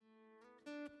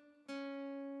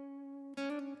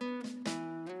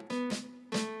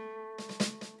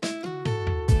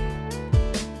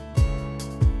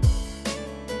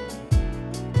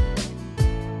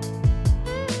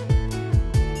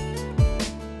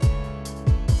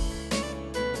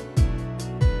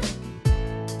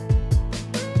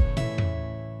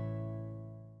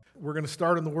we're going to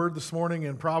start in the Word this morning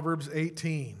in Proverbs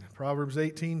 18. Proverbs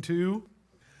 18:2.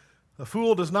 A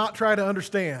fool does not try to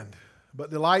understand, but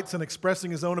delights in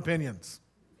expressing his own opinions.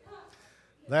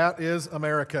 That is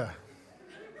America.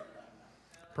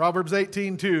 Proverbs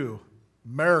 18:2.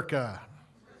 America.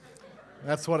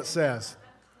 That's what it says.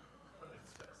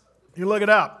 You look it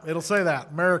up. It'll say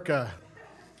that. America.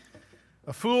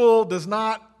 A fool does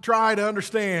not try to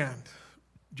understand,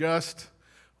 just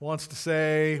wants to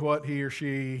say what he or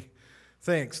she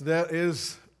thinks. That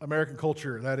is American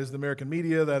culture. That is the American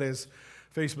media. That is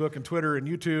Facebook and Twitter and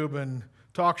YouTube and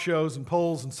talk shows and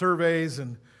polls and surveys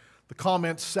and the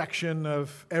comments section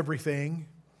of everything.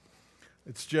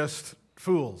 It's just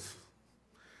fools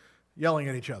yelling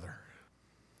at each other,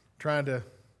 trying to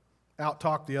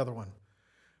out-talk the other one.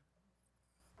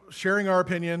 Sharing our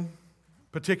opinion,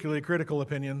 particularly critical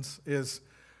opinions, is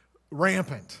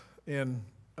rampant in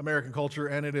American culture,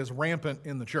 and it is rampant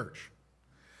in the church.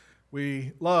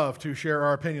 We love to share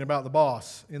our opinion about the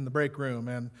boss in the break room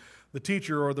and the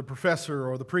teacher or the professor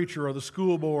or the preacher or the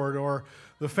school board or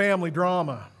the family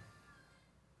drama.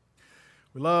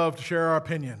 We love to share our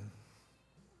opinion.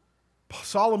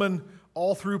 Solomon,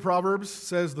 all through Proverbs,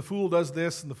 says the fool does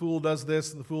this and the fool does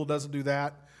this and the fool doesn't do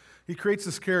that. He creates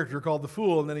this character called the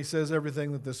fool, and then he says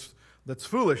everything that's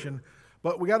foolish.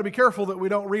 But we got to be careful that we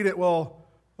don't read it, well,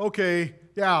 okay,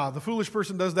 yeah, the foolish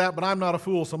person does that, but I'm not a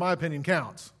fool, so my opinion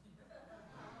counts.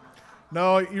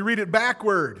 No, you read it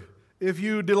backward. If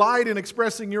you delight in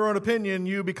expressing your own opinion,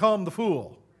 you become the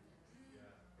fool.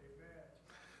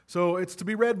 So it's to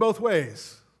be read both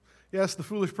ways. Yes, the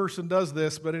foolish person does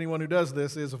this, but anyone who does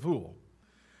this is a fool.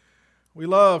 We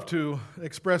love to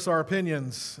express our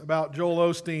opinions about Joel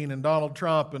Osteen and Donald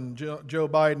Trump and Joe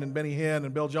Biden and Benny Hinn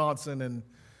and Bill Johnson and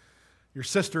your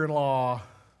sister-in-law.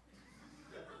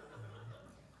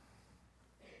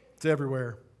 It's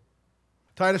everywhere.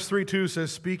 Titus 3:2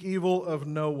 says, speak evil of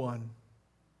no one.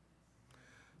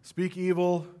 Speak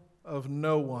evil of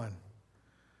no one.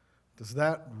 Does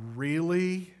that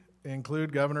really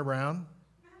include Governor Brown?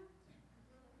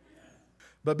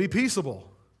 But be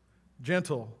peaceable,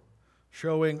 gentle,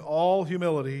 showing all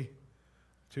humility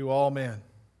to all men.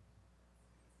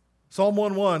 Psalm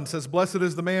 1:1 says, blessed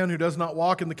is the man who does not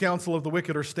walk in the counsel of the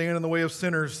wicked or stand in the way of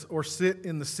sinners or sit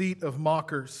in the seat of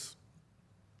mockers.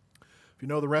 If you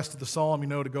know the rest of the psalm, you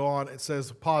know to go on. It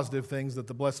says positive things that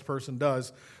the blessed person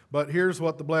does. But here's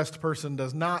what the blessed person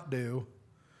does not do.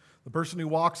 The person who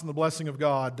walks in the blessing of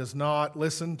God does not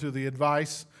listen to the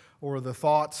advice or the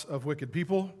thoughts of wicked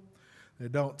people. They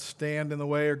don't stand in the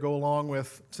way or go along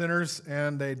with sinners,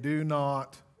 and they do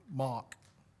not mock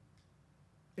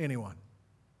anyone.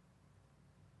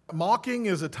 Mocking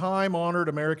is a time-honored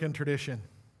American tradition.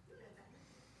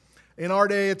 In our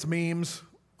day, it's memes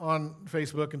on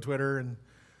Facebook and Twitter, and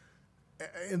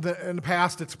in the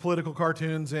past, it's political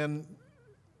cartoons and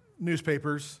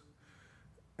newspapers,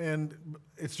 and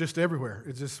it's just everywhere.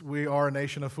 It's just we are a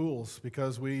nation of fools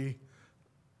because we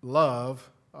love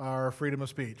our freedom of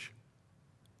speech.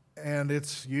 And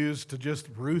it's used to just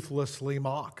ruthlessly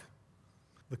mock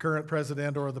the current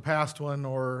president or the past one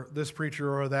or this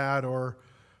preacher or that or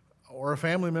a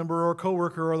family member or a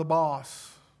coworker or the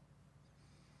boss.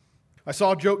 I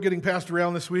saw a joke getting passed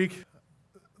around this week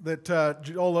that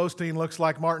Joel Osteen looks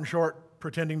like Martin Short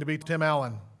pretending to be Tim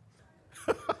Allen.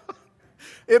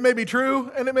 It may be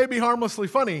true and it may be harmlessly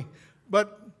funny,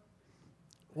 but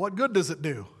what good does it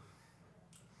do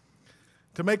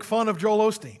to make fun of Joel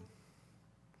Osteen?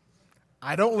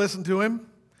 I don't listen to him.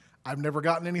 I've never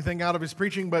gotten anything out of his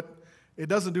preaching, but it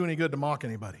doesn't do any good to mock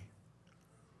anybody.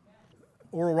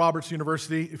 Oral Roberts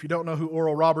University, if you don't know who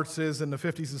Oral Roberts is, in the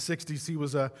 50s and 60s, he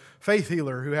was a faith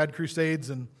healer who had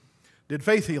crusades and did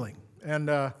faith healing. And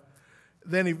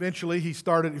then eventually he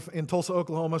started, in Tulsa,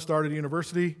 Oklahoma, started a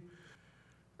university.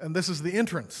 And this is the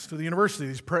entrance to the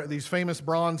university, these famous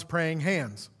bronze praying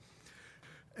hands.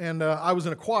 And I was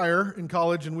in a choir in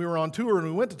college, and we were on tour, and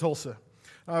we went to Tulsa.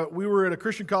 We were at a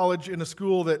Christian college in a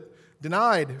school that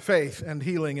denied faith and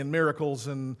healing and miracles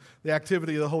and the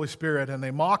activity of the Holy Spirit, and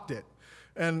they mocked it.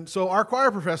 And so our choir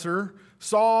professor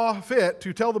saw fit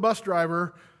to tell the bus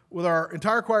driver with our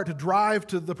entire choir to drive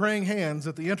to the praying hands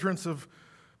at the entrance of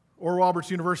Oral Roberts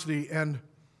University, and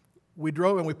we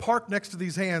drove and we parked next to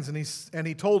these hands, and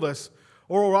he told us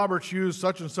Oral Roberts used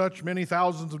such and such many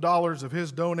thousands of dollars of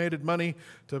his donated money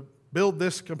to build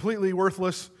this completely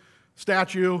worthless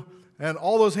statue, and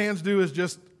all those hands do is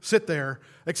just sit there,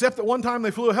 except that one time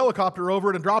they flew a helicopter over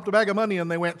it and dropped a bag of money, and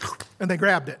they went and they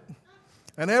grabbed it.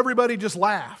 And everybody just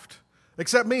laughed,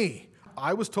 except me.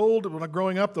 I was told when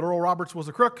growing up that Oral Roberts was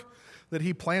a crook, that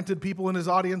he planted people in his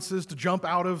audiences to jump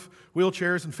out of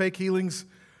wheelchairs and fake healings.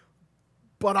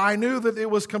 But I knew that it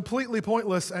was completely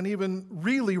pointless and even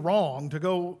really wrong to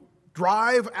go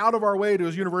drive out of our way to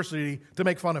his university to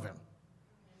make fun of him.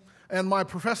 And my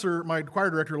professor, my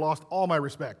choir director, lost all my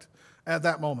respect at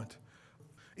that moment.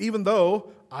 Even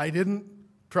though I didn't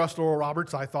trust Oral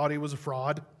Roberts, I thought he was a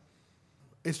fraud.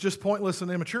 It's just pointless and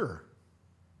immature.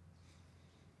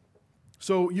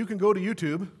 So you can go to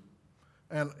YouTube,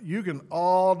 and you can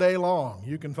all day long,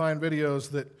 you can find videos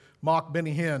that mock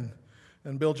Benny Hinn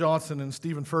and Bill Johnson and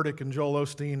Stephen Furtick and Joel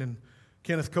Osteen and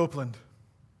Kenneth Copeland.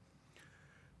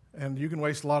 And you can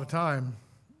waste a lot of time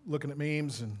looking at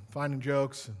memes and finding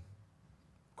jokes and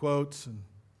quotes. And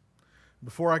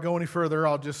before I go any further,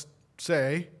 I'll just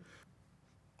say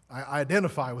I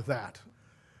identify with that.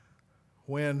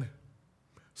 When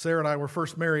Sarah and I were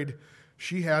first married,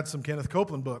 she had some Kenneth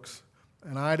Copeland books,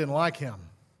 and I didn't like him.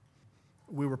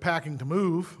 We were packing to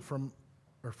move from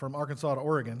Arkansas to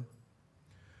Oregon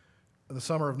in the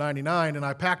summer of '99, and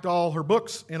I packed all her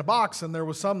books in a box, and there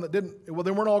was some that they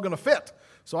weren't all going to fit.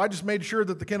 So I just made sure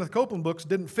that the Kenneth Copeland books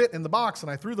didn't fit in the box, and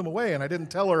I threw them away, and I didn't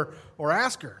tell her or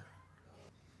ask her.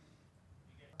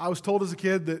 I was told as a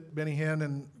kid that Benny Hinn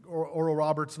and Oral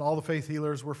Roberts and all the faith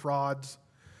healers were frauds,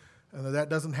 and that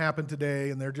doesn't happen today,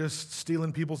 and they're just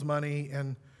stealing people's money.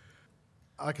 And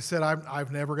like I said,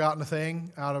 I've never gotten a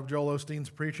thing out of Joel Osteen's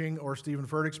preaching or Stephen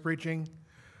Furtick's preaching.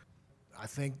 I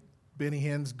think Benny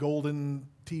Hinn's golden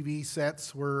TV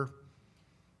sets were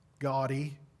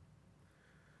gaudy.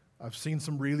 I've seen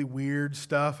some really weird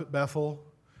stuff at Bethel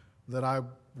that I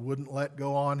wouldn't let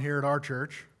go on here at our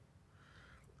church.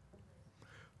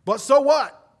 But so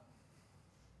what?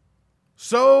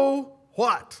 So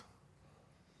what?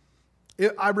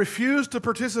 I refuse to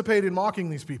participate in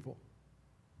mocking these people.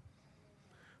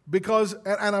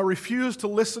 And I refuse to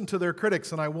listen to their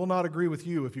critics, and I will not agree with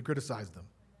you if you criticize them.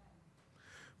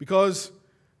 Because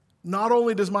not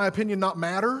only does my opinion not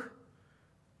matter,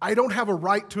 I don't have a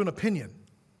right to an opinion.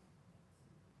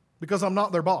 Because I'm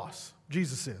not their boss.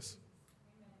 Jesus is.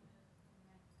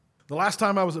 The last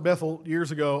time I was at Bethel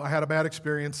years ago, I had a bad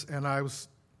experience, and I was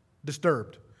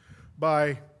disturbed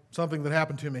by something that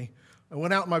happened to me. I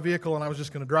went out in my vehicle, and I was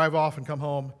just going to drive off and come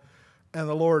home, and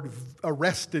the Lord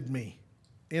arrested me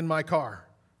in my car.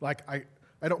 Like, I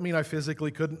don't mean I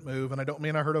physically couldn't move, and I don't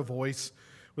mean I heard a voice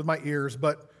with my ears,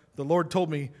 but the Lord told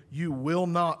me, you will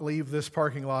not leave this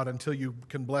parking lot until you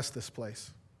can bless this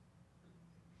place.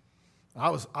 I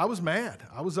was mad.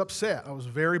 I was upset. I was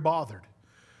very bothered.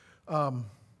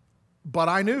 But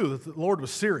I knew that the Lord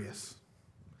was serious.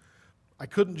 I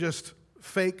couldn't just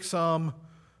fake some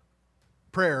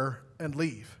prayer and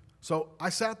leave. So I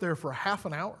sat there for half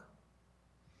an hour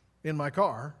in my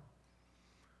car,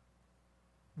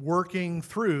 working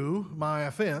through my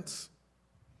offense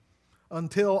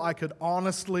until I could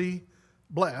honestly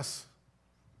bless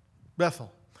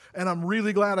Bethel. And I'm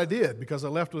really glad I did, because I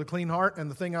left with a clean heart, and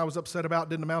the thing I was upset about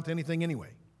didn't amount to anything anyway.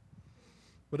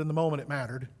 But in the moment it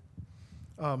mattered.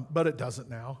 But it doesn't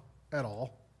now at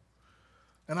all.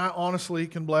 And I honestly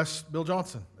can bless Bill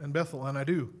Johnson and Bethel, and I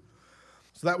do.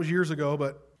 So that was years ago,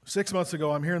 but 6 months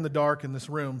ago, I'm here in the dark in this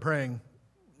room praying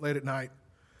late at night.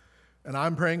 And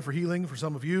I'm praying for healing for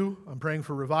some of you. I'm praying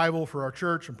for revival for our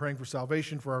church. I'm praying for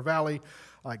salvation for our valley.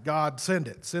 Like, God, send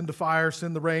it. Send the fire,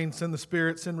 send the rain, send the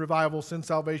Spirit, send revival, send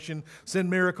salvation, send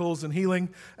miracles and healing.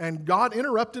 And God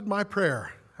interrupted my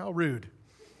prayer. How rude.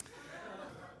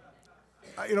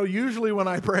 Usually when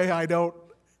I pray, I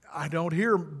don't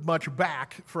hear much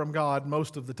back from God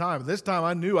most of the time. This time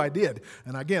I knew I did.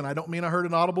 And again, I don't mean I heard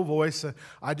an audible voice.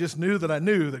 I just knew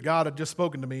that God had just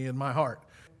spoken to me in my heart.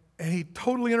 And he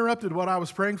totally interrupted what I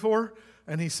was praying for,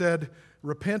 and he said,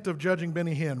 repent of judging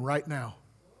Benny Hinn right now.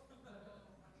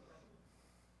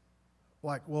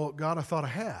 Like, well, God, I thought I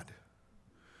had.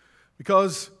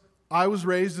 Because I was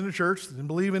raised in a church that didn't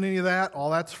believe in any of that. All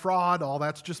that's fraud. All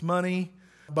that's just money.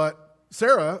 But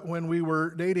Sarah, when we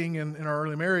were dating in our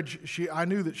early marriage, I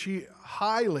knew that she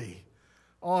highly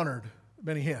honored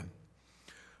Benny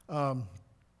Hinn.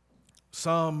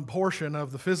 Some portion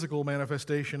of the physical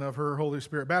manifestation of her Holy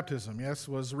Spirit baptism,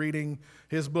 was reading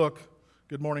his book,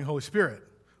 Good Morning, Holy Spirit,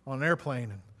 on an airplane,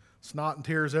 and snot and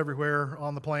tears everywhere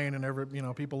on the plane,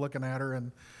 and people looking at her,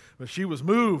 but she was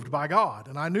moved by God,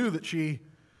 and I knew that she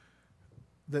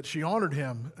honored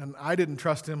him, and I didn't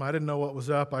trust him. I didn't know what was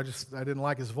up. I didn't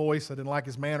like his voice. I didn't like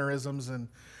his mannerisms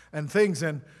and things.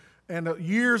 And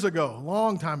years ago, a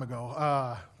long time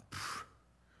ago,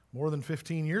 more than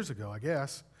 15 years ago, I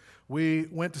guess, we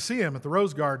went to see him at the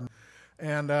Rose Garden.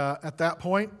 And at that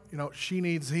point, she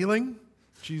needs healing.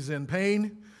 She's in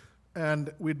pain.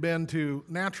 And we'd been to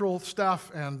natural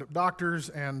stuff and doctors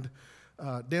and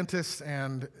dentists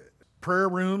and prayer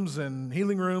rooms and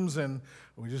healing rooms, and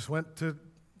we just went to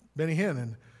Benny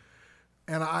Hinn.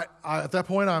 And I at that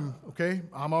point, I'm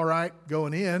all right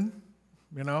going in,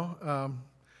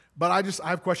 but I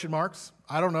have question marks.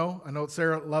 I don't know. I know that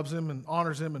Sarah loves him and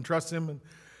honors him and trusts him.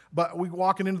 But we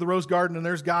walking into the Rose Garden, and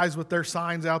there's guys with their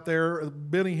signs out there.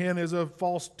 Benny Hinn is a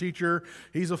false teacher.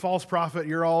 He's a false prophet.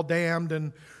 You're all damned.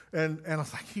 And I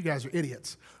was like, you guys are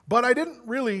idiots. But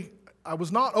I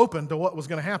was not open to what was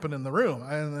going to happen in the room,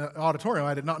 in the auditorium.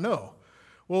 I did not know.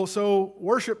 Well, so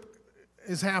worship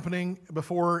is happening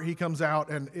before he comes out,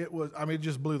 and it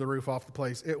just blew the roof off the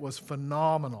place. It was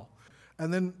phenomenal.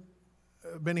 And then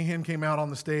Benny Hinn came out on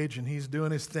the stage, and he's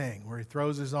doing his thing where he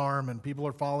throws his arm, and people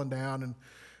are falling down, and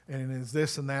it's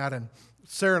this and that. And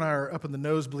Sarah and I are up in the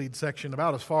nosebleed section,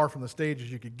 about as far from the stage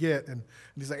as you could get. And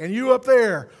he's like, and you up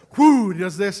there, whoo, he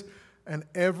does this. And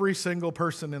every single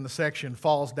person in the section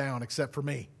falls down except for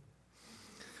me.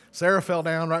 Sarah fell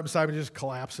down right beside me, just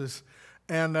collapses.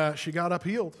 And she got up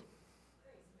healed.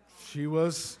 She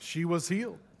was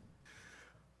healed.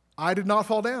 I did not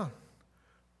fall down,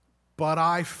 but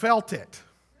I felt it.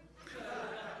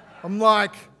 I'm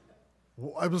like,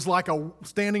 it was like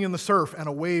standing in the surf and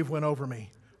a wave went over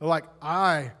me. Like,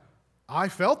 I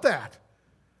felt that.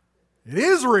 It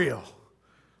is real.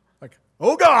 Like,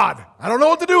 oh God, I don't know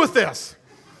what to do with this.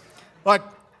 Like,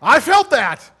 I felt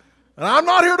that. And I'm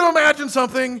not here to imagine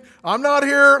something. I'm not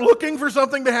here looking for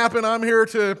something to happen. I'm here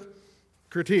to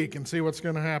critique and see what's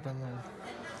going to happen.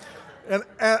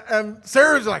 And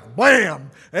Sarah's like,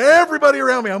 blam. Everybody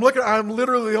around me, I'm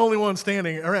literally the only one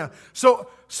standing around. So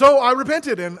I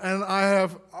repented, and I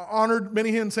have honored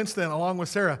Benny Hinn since then, along with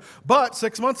Sarah. But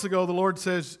 6 months ago, the Lord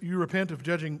says, you repent of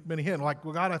judging Benny Hinn. Like,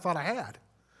 well, God, I thought I had.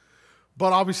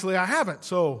 But obviously I haven't.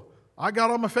 So I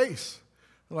got on my face.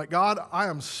 I'm like, God, I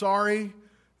am sorry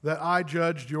that I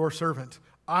judged your servant.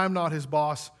 I'm not his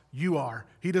boss. You are.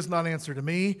 He does not answer to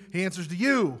me. He answers to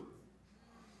you.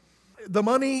 The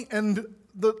money and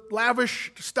the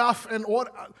lavish stuff and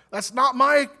that's not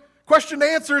my question to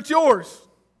answer. It's yours.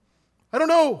 I don't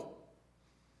know.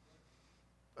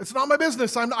 It's not my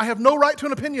business. I have no right to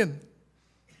an opinion.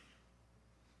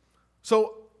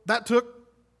 So that took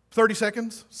 30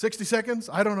 seconds, 60 seconds.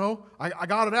 I don't know. I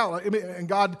got it out. And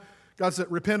God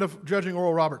said, repent of judging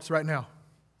Oral Roberts right now.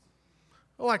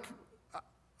 Like,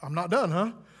 I'm not done,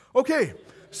 huh? Okay,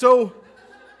 so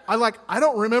I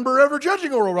don't remember ever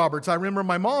judging Oral Roberts. I remember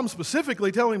my mom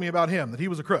specifically telling me about him, that he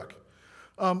was a crook.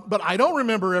 But I don't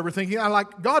remember ever thinking,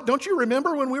 God, don't you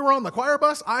remember when we were on the choir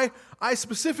bus? I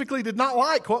specifically did not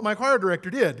like what my choir director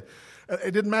did.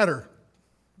 It didn't matter.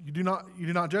 You do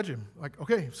not judge him. Like,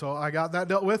 okay, so I got that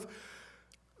dealt with.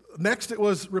 Next, it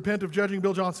was repent of judging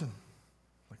Bill Johnson.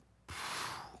 Like,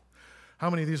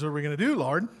 how many of these are we going to do,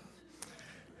 Lord?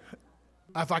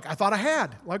 I thought I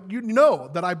had. Like,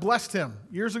 that I blessed him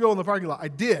years ago in the parking lot. I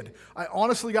did. I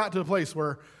honestly got to a place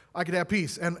where I could have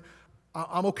peace, and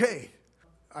I'm okay.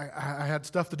 I had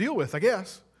stuff to deal with, I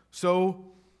guess.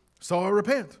 So I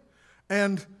repent.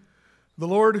 And the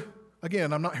Lord,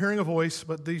 again, I'm not hearing a voice,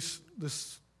 but this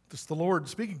the Lord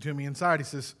speaking to me inside. He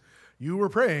says, you were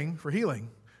praying for healing.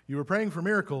 You were praying for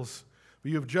miracles.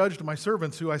 But you have judged my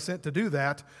servants who I sent to do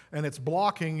that, and it's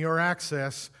blocking your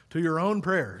access to your own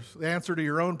prayers, the answer to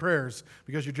your own prayers,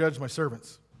 because you judged my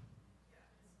servants.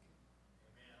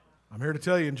 I'm here to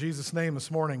tell you in Jesus' name this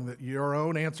morning that your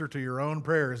own answer to your own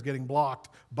prayer is getting blocked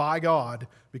by God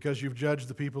because you've judged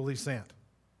the people he sent.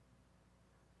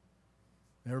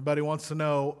 Everybody wants to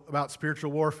know about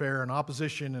spiritual warfare and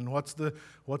opposition and what's the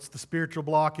spiritual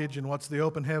blockage and what's the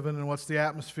open heaven and what's the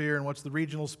atmosphere and what's the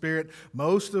regional spirit.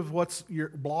 Most of what's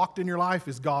blocked in your life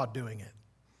is God doing it.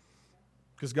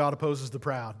 Because God opposes the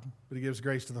proud, but he gives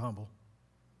grace to the humble.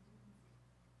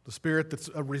 The spirit that's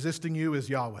resisting you is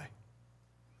Yahweh.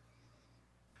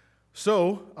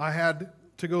 So I had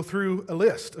to go through a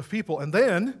list of people, and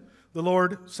then the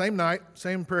Lord, same night,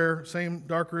 same prayer, same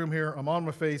dark room here. I'm on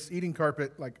my face, eating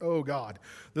carpet, like, oh God.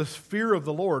 This fear of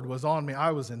the Lord was on me.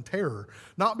 I was in terror.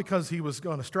 Not because he was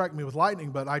going to strike me with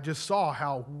lightning, but I just saw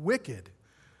how wicked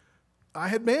I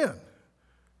had been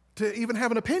to even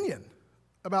have an opinion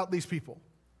about these people.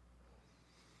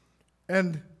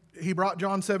 And he brought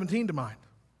John 17 to mind.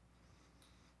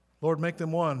 Lord, make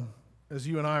them one as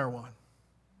you and I are one.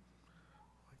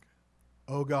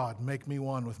 Oh God, make me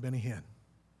one with Benny Hinn.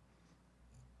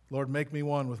 Lord, make me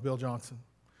one with Bill Johnson.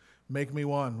 Make me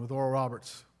one with Oral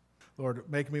Roberts. Lord,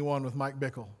 make me one with Mike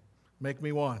Bickle. Make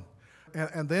me one.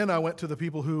 And then I went to the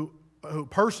people who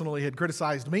personally had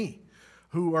criticized me,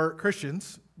 who are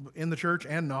Christians in the church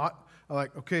and not. I'm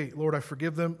like, okay, Lord, I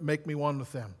forgive them. Make me one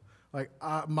with them.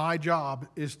 My job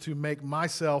is to make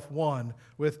myself one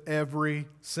with every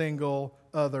single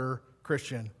other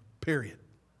Christian, period.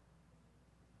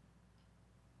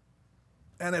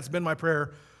 And it's been my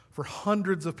prayer for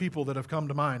hundreds of people that have come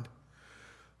to mind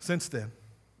since then.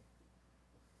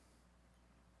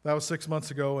 That was 6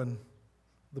 months ago, and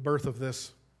the birth of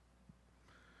this,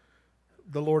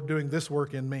 the Lord doing this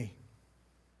work in me.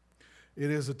 It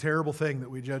is a terrible thing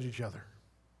that we judge each other.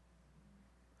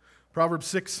 Proverbs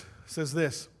 6 says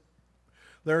this: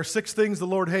 there are 6 things the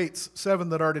Lord hates, 7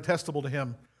 that are detestable to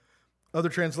him. Other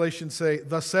translations say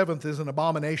the 7th is an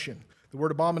abomination. The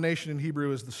word abomination in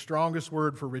Hebrew is the strongest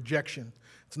word for rejection.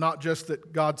 It's not just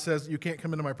that God says you can't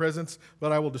come into my presence,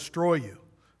 but I will destroy you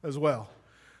as well.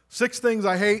 6 things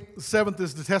I hate, the 7th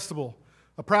is detestable.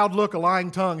 A proud look, a lying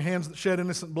tongue, hands that shed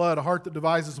innocent blood, a heart that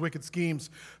devises wicked schemes,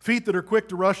 feet that are quick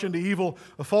to rush into evil,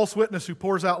 a false witness who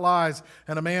pours out lies,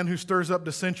 and a man who stirs up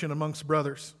dissension amongst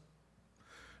brothers.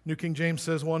 New King James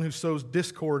says one who sows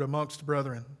discord amongst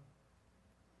brethren.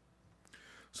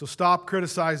 So stop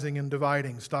criticizing and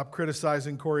dividing. Stop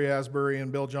criticizing Corey Asbury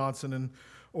and Bill Johnson and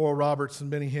Oral Roberts and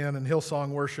Benny Hinn and Hillsong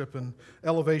worship and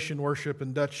Elevation worship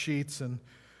and Dutch Sheets and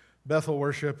Bethel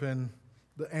worship and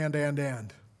the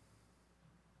and.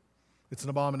 It's an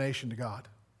abomination to God.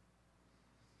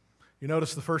 You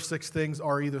notice the first 6 things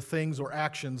are either things or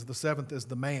actions. The 7th is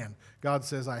the man. God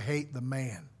says, I hate the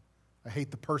man. I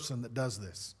hate the person that does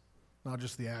this, not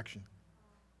just the action.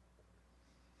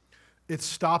 It's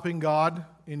stopping God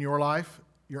in your life.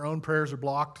 Your own prayers are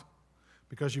blocked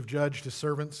because you've judged his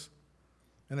servants,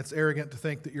 and it's arrogant to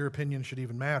think that your opinion should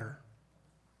even matter.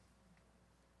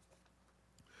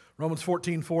 Romans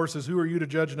 14:4 says, who are you to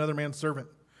judge another man's servant?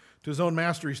 To his own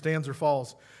master he stands or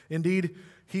falls. Indeed,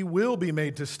 he will be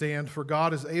made to stand, for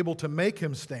God is able to make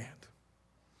him stand.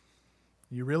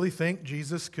 You really think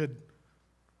Jesus could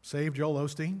save Joel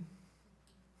Osteen?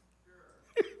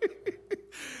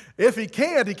 If he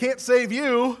can't save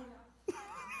you.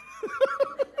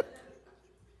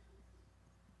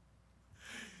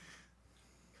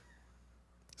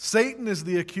 Satan is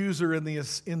the accuser and the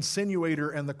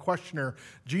insinuator and the questioner.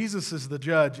 Jesus is the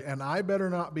judge, and I better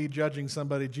not be judging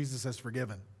somebody Jesus has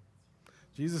forgiven.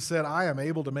 Jesus said, I am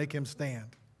able to make him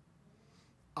stand.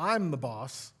 I'm the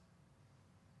boss.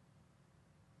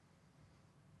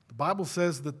 The Bible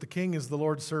says that the king is the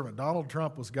Lord's servant. Donald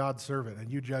Trump was God's servant,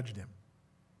 and you judged him.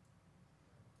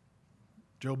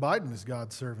 Joe Biden is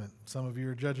God's servant. Some of you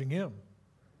are judging him.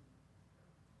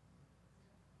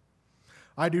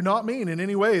 I do not mean in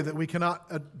any way that we cannot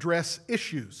address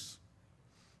issues.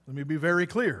 Let me be very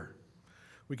clear.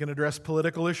 We can address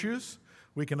political issues.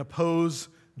 We can oppose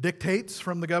dictates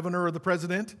from the governor or the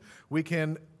president. We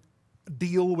can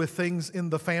deal with things in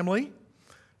the family.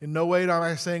 In no way am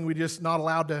I saying we're just not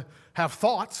allowed to have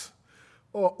thoughts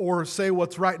or say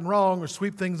what's right and wrong or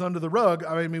sweep things under the rug.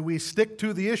 I mean, we stick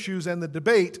to the issues and the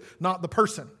debate, not the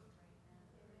person.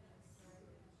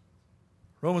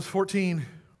 Romans 14,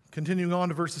 continuing on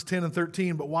to verses 10 and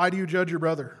 13. But why do you judge your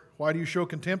brother? Why do you show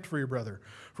contempt for your brother?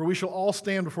 For we shall all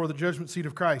stand before the judgment seat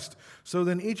of Christ. So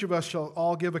then each of us shall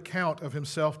all give account of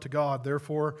himself to God.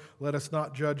 Therefore, let us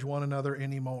not judge one another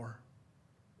anymore.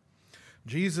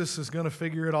 Jesus is going to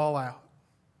figure it all out.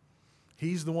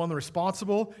 He's the one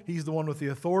responsible. He's the one with the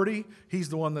authority. He's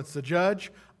the one that's the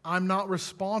judge. I'm not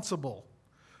responsible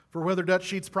for whether Dutch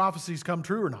Sheets' prophecies come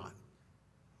true or not.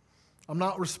 I'm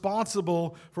not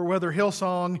responsible for whether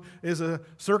Hillsong is a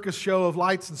circus show of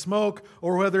lights and smoke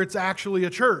or whether it's actually a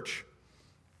church.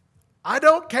 I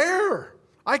don't care.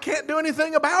 I can't do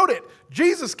anything about it.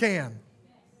 Jesus can.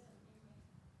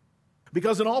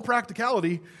 Because in all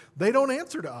practicality, they don't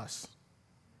answer to us.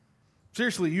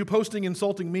 Seriously, you posting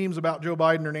insulting memes about Joe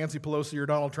Biden or Nancy Pelosi or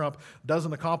Donald Trump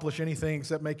doesn't accomplish anything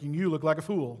except making you look like a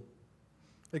fool,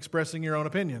 expressing your own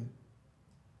opinion.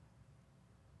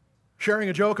 Sharing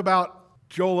a joke about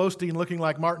Joel Osteen looking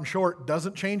like Martin Short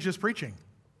doesn't change his preaching.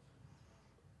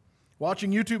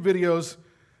 Watching YouTube videos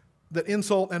that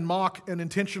insult and mock and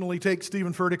intentionally take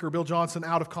Stephen Furtick or Bill Johnson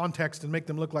out of context and make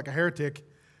them look like a heretic,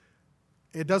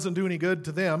 it doesn't do any good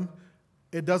to them.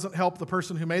 It doesn't help the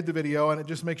person who made the video, and it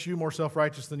just makes you more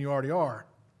self-righteous than you already are.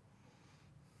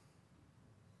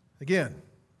 Again,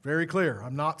 very clear.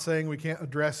 I'm not saying we can't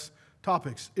address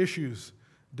topics, issues,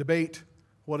 debate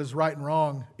what is right and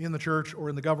wrong in the church or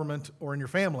in the government or in your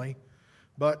family,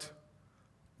 but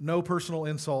no personal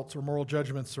insults or moral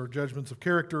judgments or judgments of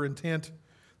character, intent,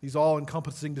 these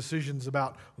all-encompassing decisions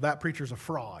about, well, that preacher's a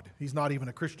fraud. He's not even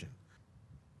a Christian.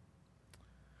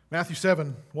 Matthew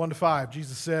 7, 1-5,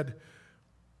 Jesus said,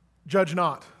 judge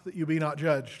not, that you be not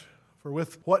judged. For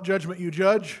with what judgment you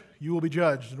judge, you will be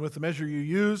judged. And with the measure you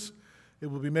use, it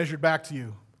will be measured back to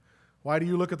you. Why do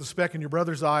you look at the speck in your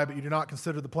brother's eye, but you do not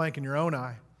consider the plank in your own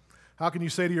eye? How can you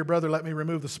say to your brother, let me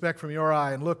remove the speck from your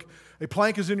eye, and look, a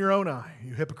plank is in your own eye?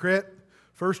 You hypocrite,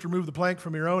 first remove the plank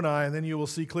from your own eye, and then you will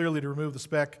see clearly to remove the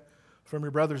speck from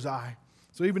your brother's eye.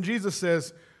 So even Jesus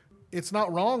says, it's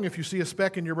not wrong if you see a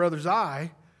speck in your brother's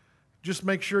eye, just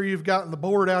make sure you've gotten the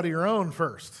board out of your own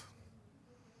first.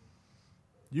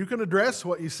 You can address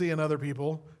what you see in other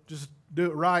people, just do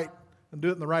it right and do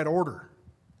it in the right order.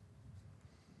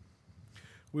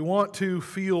 We want to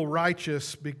feel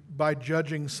righteous by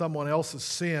judging someone else's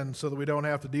sin so that we don't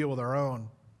have to deal with our own.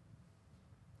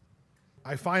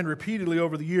 I find repeatedly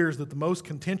over the years that the most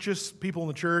contentious people in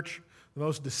the church, the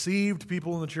most deceived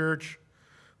people in the church,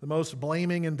 the most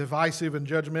blaming and divisive and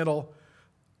judgmental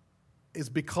is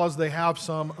because they have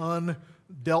some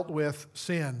undealt with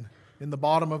sin in the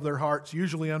bottom of their hearts,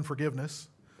 usually unforgiveness.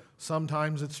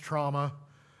 Sometimes it's trauma.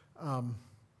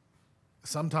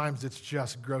 Sometimes it's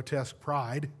just grotesque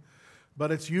pride.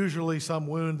 But it's usually some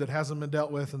wound that hasn't been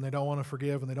dealt with and they don't want to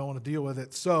forgive and they don't want to deal with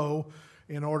it. So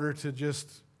in order to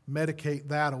just medicate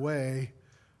that away,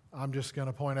 I'm just going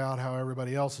to point out how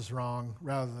everybody else is wrong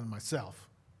rather than myself.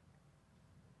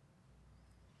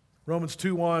 Romans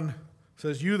 2:1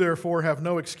 says, you therefore have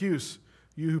no excuse,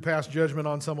 you who pass judgment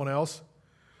on someone else.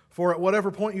 For at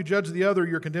whatever point you judge the other,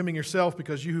 you're condemning yourself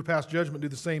because you who pass judgment do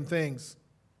the same things.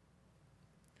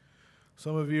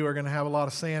 Some of you are going to have a lot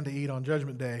of sand to eat on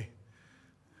Judgment Day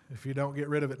if you don't get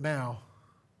rid of it now,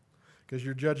 because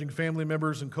you're judging family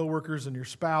members and coworkers and your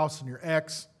spouse and your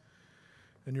ex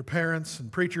and your parents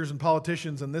and preachers and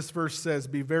politicians. And this verse says,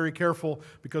 be very careful,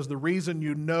 because the reason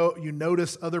you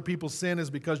notice other people's sin is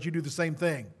because you do the same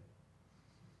thing.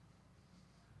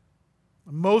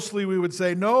 Mostly we would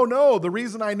say, no, the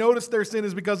reason I notice their sin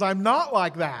is because I'm not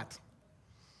like that.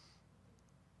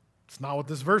 It's not what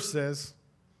this verse says.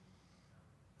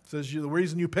 It says the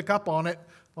reason you pick up on it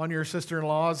on your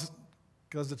sister-in-law is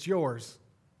because it's yours.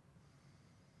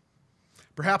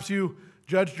 Perhaps you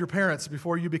judged your parents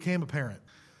before you became a parent.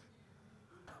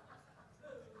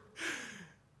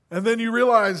 And then you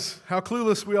realize how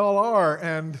clueless we all are,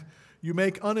 and you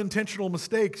make unintentional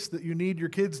mistakes that you need your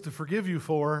kids to forgive you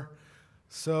for,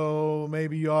 so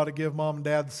maybe you ought to give mom and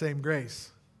dad the same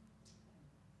grace.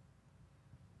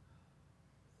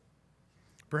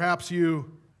 Perhaps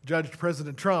you judged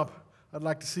President Trump. I'd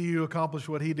like to see you accomplish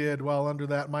what he did while under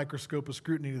that microscope of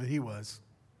scrutiny that he was.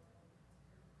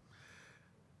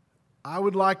 I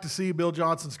would like to see Bill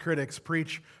Johnson's critics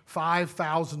preach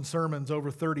 5,000 sermons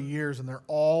over 30 years, and they're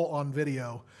all on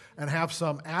video, and have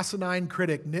some asinine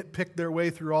critic nitpick their way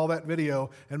through all that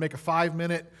video and make a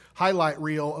 5-minute highlight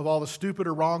reel of all the stupid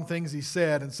or wrong things he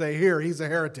said and say, here, he's a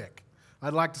heretic.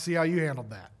 I'd like to see how you handled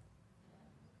that.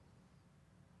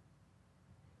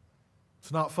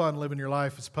 It's not fun living your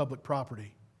life as public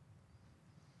property.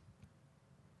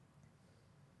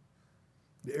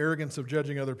 The arrogance of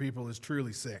judging other people is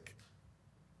truly sick.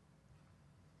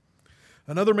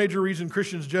 Another major reason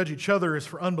Christians judge each other is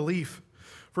for unbelief.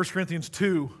 1 Corinthians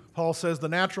 2, Paul says, the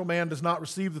natural man does not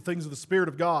receive the things of the Spirit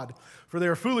of God, for they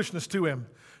are foolishness to him,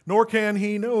 nor can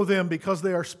he know them because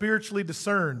they are spiritually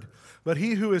discerned. But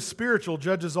he who is spiritual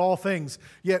judges all things,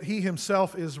 yet he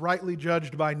himself is rightly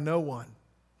judged by no one.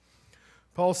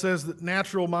 Paul says that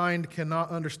natural mind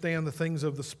cannot understand the things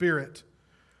of the Spirit.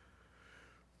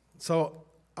 So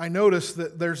I notice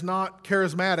that there's not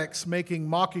charismatics making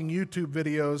mocking YouTube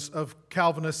videos of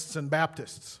Calvinists and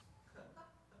Baptists.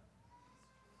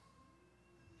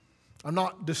 I'm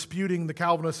not disputing the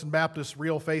Calvinists and Baptists'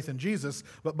 real faith in Jesus,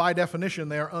 but by definition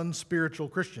they are unspiritual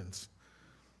Christians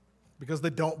because they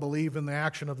don't believe in the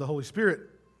action of the Holy Spirit.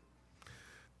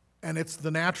 And it's the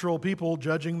natural people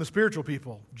judging the spiritual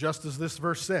people, just as this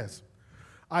verse says.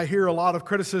 I hear a lot of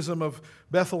criticism of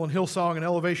Bethel and Hillsong and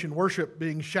Elevation Worship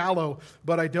being shallow,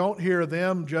 but I don't hear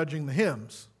them judging the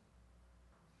hymns.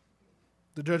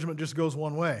 The judgment just goes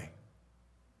one way.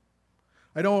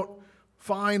 I don't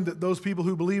find that those people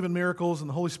who believe in miracles and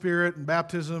the Holy Spirit and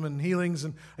baptism and healings,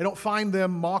 and I don't find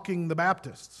them mocking the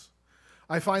Baptists.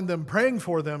 I find them praying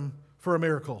for them for a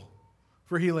miracle,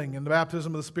 for healing and the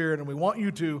baptism of the Spirit, and we want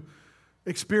you to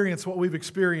experience what we've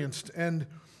experienced. And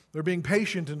they're being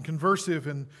patient and conversive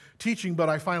and teaching, but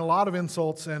I find a lot of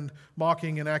insults and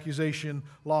mocking and accusation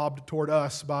lobbed toward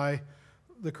us by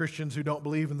the Christians who don't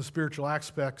believe in the spiritual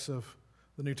aspects of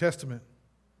the New Testament.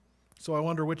 So I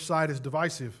wonder which side is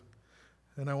divisive,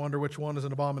 and I wonder which one is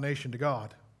an abomination to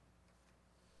God.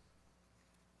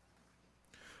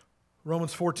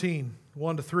 Romans 14,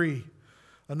 1-3.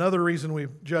 Another reason we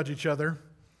judge each other.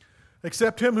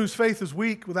 Accept him whose faith is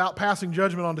weak without passing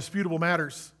judgment on disputable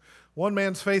matters. One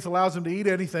man's faith allows him to eat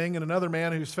anything, and another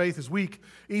man whose faith is weak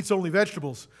eats only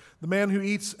vegetables. The man who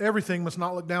eats everything must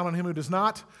not look down on him who does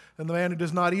not, and the man who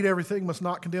does not eat everything must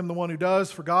not condemn the one who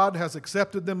does, for God has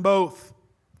accepted them both.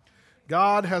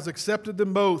 God has accepted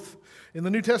them both. In the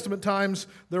New Testament times,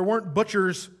 there weren't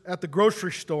butchers at the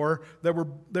grocery store. There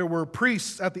were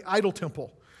priests at the idol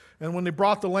temple. And when they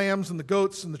brought the lambs and the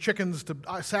goats and the chickens to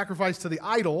sacrifice to the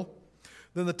idol,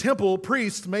 then the temple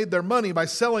priests made their money by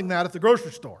selling that at the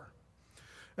grocery store.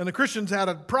 And the Christians had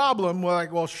a problem,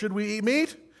 like, well, should we eat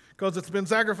meat? Because it's been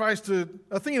sacrificed to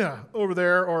Athena over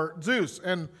there, or Zeus.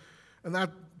 And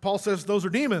that Paul says those are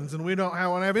demons, and we don't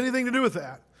want to have anything to do with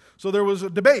that. So there was a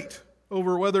debate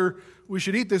over whether we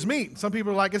should eat this meat. Some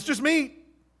people are like, it's just meat.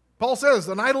 Paul says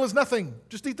an idol is nothing.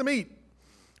 Just eat the meat.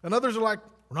 And others are like,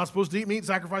 we're not supposed to eat meat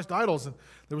sacrificed to idols. And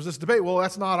there was this debate. Well,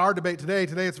 that's not our debate today.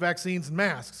 Today it's vaccines and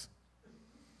masks.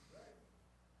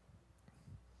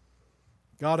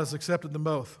 God has accepted them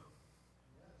both.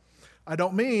 I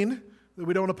don't mean that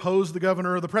we don't oppose the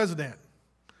governor or the president.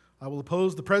 I will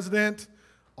oppose the president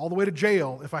all the way to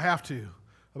jail if I have to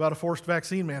about a forced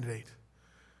vaccine mandate.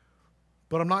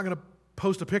 But I'm not going to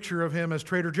post a picture of him as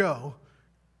Trader Joe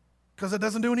because it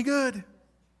doesn't do any good.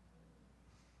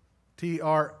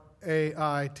 Traitor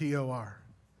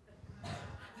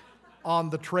on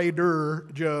the Trader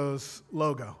Joe's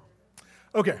logo.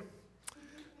 Okay.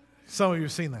 Some of you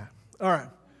have seen that. All right.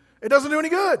 It doesn't do any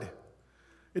good.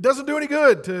 It doesn't do any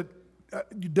good to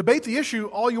debate the issue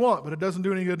all you want, but it doesn't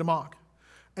do any good to mock.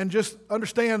 And just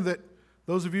understand that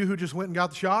those of you who just went and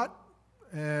got the shot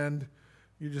and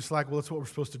you're just like, well, that's what we're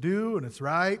supposed to do, and it's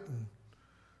right, and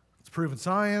it's proven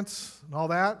science, and all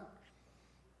that.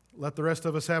 Let the rest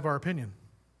of us have our opinion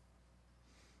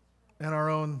and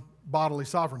our own bodily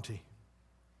sovereignty.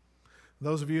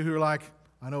 Those of you who are like,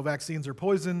 I know vaccines are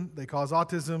poison, they cause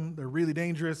autism, they're really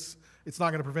dangerous, it's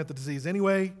not going to prevent the disease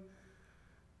anyway.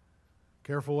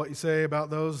 Careful what you say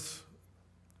about those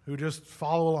who just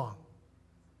follow along.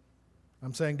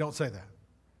 I'm saying don't say that.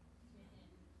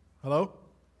 Hello?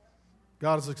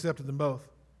 God has accepted them both.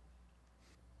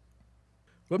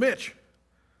 But Mitch,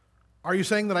 are you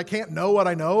saying that I can't know what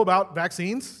I know about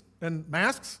vaccines and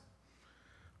masks?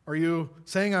 Are you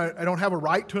saying I don't have a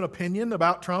right to an opinion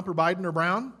about Trump or Biden or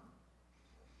Brown?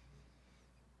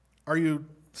 Are you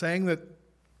saying that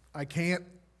I can't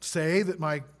say that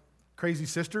my crazy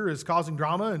sister is causing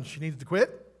drama and she needs to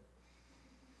quit?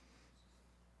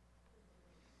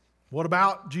 What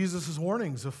about Jesus'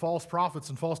 warnings of false prophets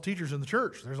and false teachers in the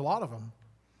church? There's a lot of them.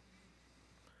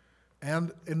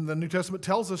 And in the New Testament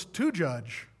tells us to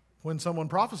judge when someone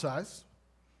prophesies.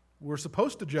 We're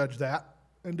supposed to judge that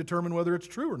and determine whether it's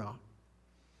true or not.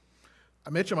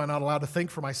 Mitch, am I not allowed to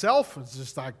think for myself? It's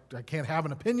just I can't have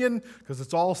an opinion because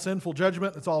it's all sinful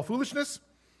judgment. It's all foolishness.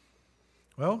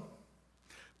 Well,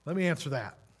 let me answer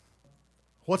that.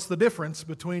 What's the difference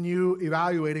between you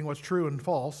evaluating what's true and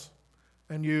false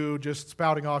and you just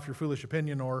spouting off your foolish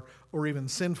opinion or even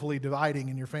sinfully dividing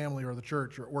in your family or the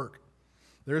church or at work?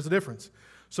 There's a difference.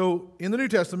 So in the New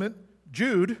Testament,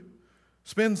 Jude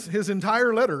spends his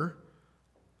entire letter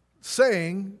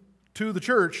saying to the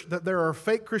church that there are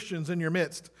fake Christians in your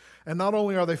midst. And not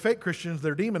only are they fake Christians,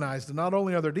 they're demonized. And not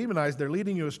only are they demonized, they're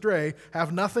leading you astray,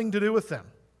 have nothing to do with them.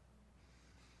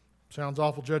 Sounds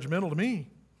awful judgmental to me.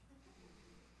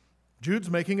 Jude's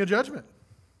making a judgment.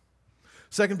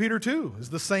 2 Peter 2 is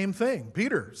the same thing.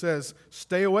 Peter says,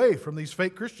 stay away from these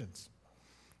fake Christians.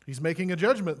 He's making a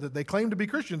judgment that they claim to be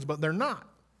Christians, but they're not.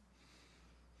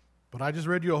 But I just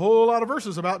read you a whole lot of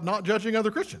verses about not judging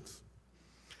other Christians.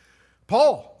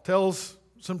 Paul tells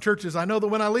some churches, I know that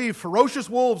when I leave, ferocious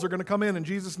wolves are going to come in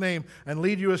Jesus' name and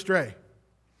lead you astray.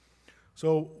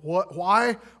 So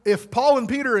why, if Paul and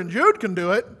Peter and Jude can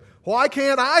do it, why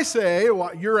can't I say,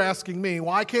 you're asking me,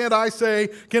 why can't I say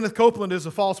Kenneth Copeland is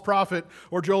a false prophet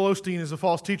or Joel Osteen is a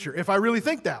false teacher? If I really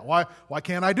think that, why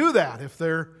can't I do that if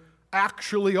there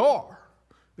actually are?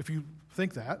 If you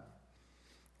think that.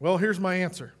 Well, here's my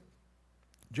answer.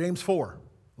 James 4,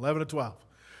 11 to 12.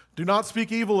 Do not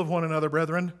speak evil of one another,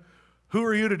 brethren. Who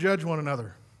are you to judge one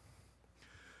another?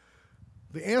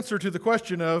 The answer to the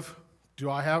question of, can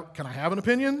I have an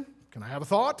opinion? Can I have a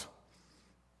thought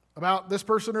about this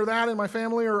person or that in my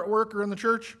family or at work or in the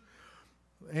church?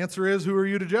 The answer is, who are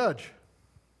you to judge?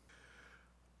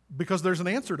 Because there's an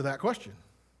answer to that question.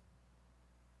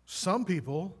 Some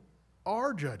people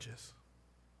are judges.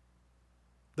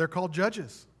 They're called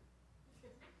judges.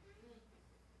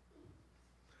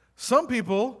 Some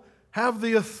people have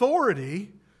the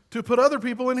authority to put other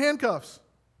people in handcuffs.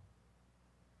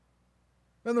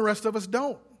 And the rest of us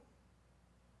don't.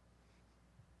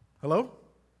 Hello?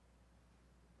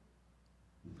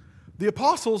 The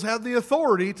apostles had the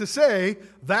authority to say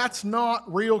that's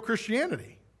not real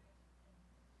Christianity,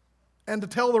 and to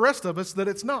tell the rest of us that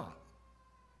it's not.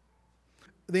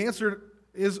 The answer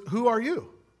is, who are you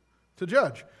to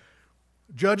judge?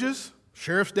 Judges,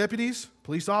 sheriff's deputies,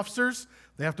 police officers,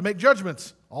 they have to make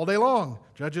judgments all day long.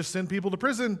 Judges send people to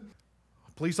prison.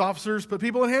 Police officers put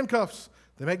people in handcuffs.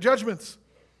 They make judgments.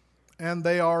 And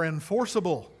they are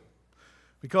enforceable.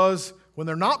 Because when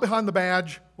they're not behind the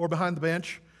badge or behind the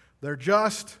bench, they're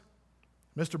just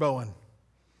Mr. Bowen,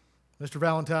 Mr.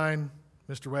 Valentine,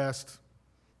 Mr. West,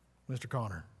 Mr.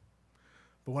 Connor.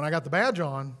 But when I got the badge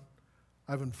on,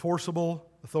 I have enforceable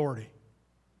authority.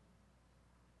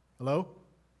 Hello?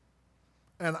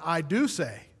 And I do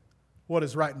say what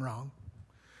is right and wrong,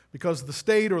 because the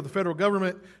state or the federal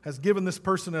government has given this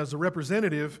person as a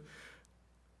representative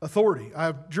authority. I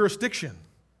have jurisdiction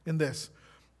in this.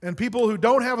 And people who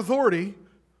don't have authority,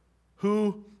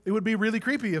 who it would be really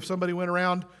creepy if somebody went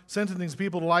around sentencing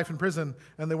people to life in prison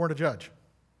and they weren't a judge.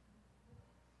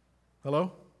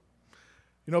 Hello?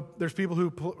 You know, there's people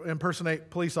who impersonate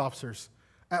police officers.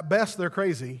 At best, they're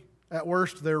crazy. At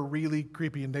worst, they're really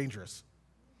creepy and dangerous.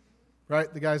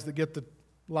 Right? The guys that get the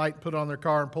light put on their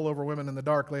car and pull over women in the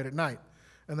dark late at night,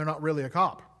 and they're not really a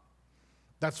cop.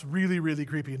 That's really, really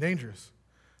creepy and dangerous.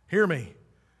 Hear me.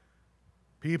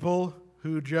 People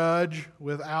who judge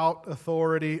without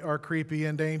authority are creepy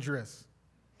and dangerous.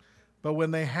 But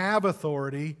when they have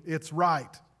authority, it's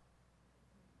right.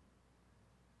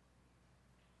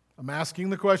 I'm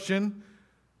asking the question,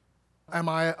 am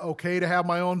I okay to have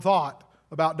my own thought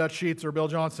about Dutch Sheets or Bill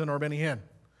Johnson or Benny Hinn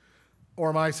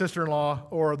or my sister-in-law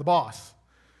or the boss?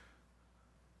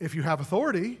 If you have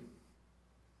authority,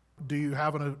 do you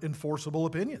have an enforceable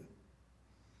opinion?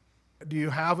 Do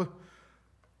you have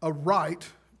a right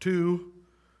to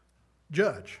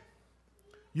judge?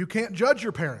 You can't judge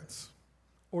your parents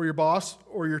or your boss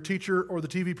or your teacher or the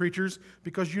TV preachers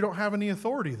because you don't have any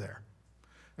authority there.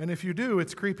 And if you do,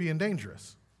 it's creepy and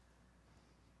dangerous.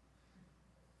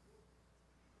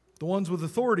 The ones with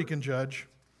authority can judge.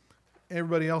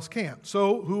 Everybody else can't.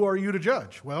 So who are you to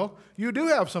judge? Well, you do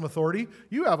have some authority.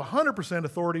 You have 100%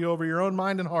 authority over your own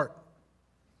mind and heart.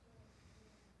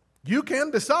 You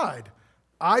can decide,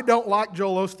 I don't like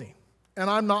Joel Osteen, and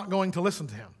I'm not going to listen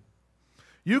to him.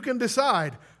 You can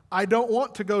decide, I don't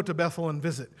want to go to Bethel and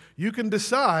visit. You can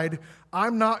decide,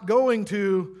 I'm not going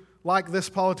to like this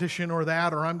politician or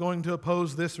that, or I'm going to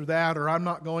oppose this or that, or I'm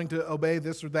not going to obey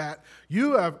this or that.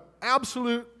 You have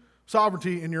absolute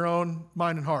sovereignty in your own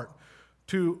mind and heart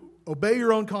to obey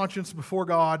your own conscience before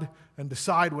God and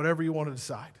decide whatever you want to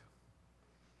decide.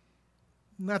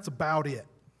 And that's about it.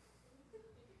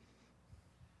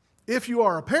 If you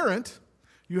are a parent,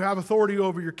 you have authority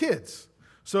over your kids.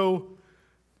 So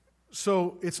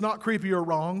it's not creepy or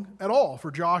wrong at all for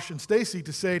Josh and Stacy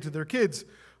to say to their kids,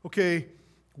 okay,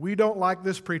 we don't like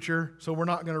this preacher, so we're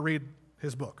not going to read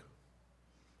his book.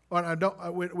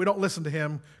 We don't listen to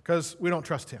him because we don't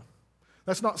trust him.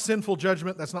 That's not sinful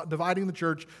judgment. That's not dividing the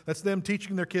church. That's them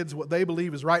teaching their kids what they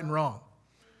believe is right and wrong.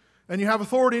 And you have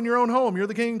authority in your own home. You're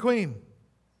the king and queen.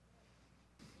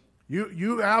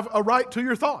 You have a right to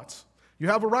your thoughts. You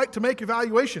have a right to make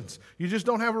evaluations. You just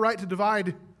don't have a right to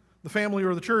divide the family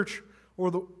or the church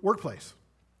or the workplace.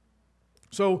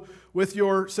 So with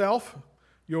yourself,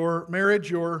 your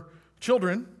marriage, your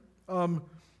children,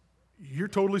 you're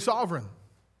totally sovereign.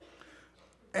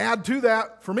 Add to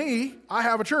that, for me, I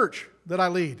have a church that I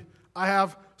lead. I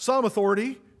have some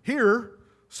authority here,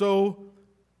 so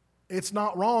it's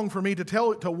not wrong for me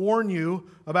to warn you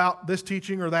about this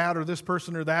teaching or this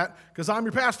person or that, because I'm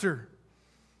your pastor.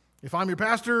 If I'm your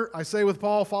pastor, I say with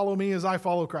Paul, follow me as I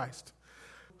follow Christ.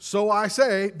 So I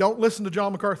say, don't listen to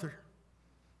John MacArthur.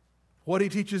 What he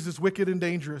teaches is wicked and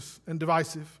dangerous and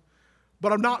divisive.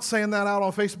 But I'm not saying that out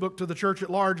on Facebook to the church at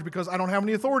large because I don't have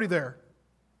any authority there.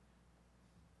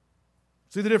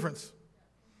 See the difference?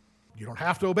 You don't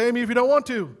have to obey me if you don't want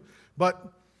to,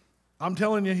 but I'm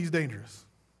telling you he's dangerous.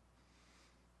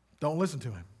 Don't listen to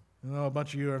him. You know, a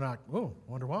bunch of you are not, oh,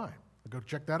 I wonder why. I'll go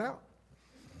check that out.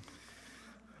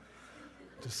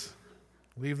 Just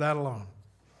leave that alone.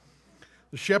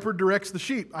 The shepherd directs the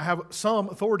sheep. I have some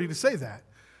authority to say that.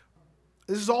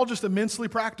 This is all just immensely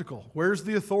practical. Where's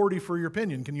the authority for your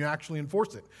opinion? Can you actually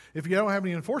enforce it? If you don't have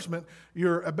any enforcement,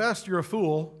 at best you're a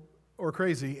fool or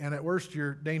crazy, and at worst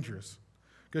you're dangerous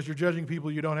because you're judging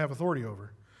people you don't have authority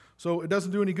over. So it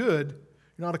doesn't do any good.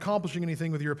 You're not accomplishing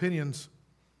anything with your opinions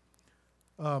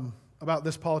about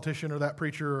this politician or that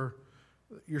preacher or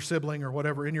your sibling or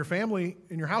whatever. In your family,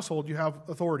 in your household, you have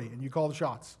authority and you call the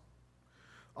shots.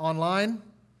 Online,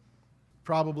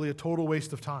 probably a total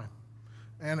waste of time.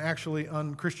 and actually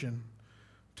unchristian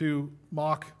to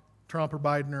mock Trump or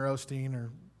Biden or Osteen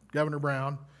or Governor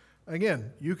Brown.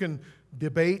 Again, you can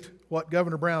debate what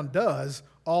Governor Brown does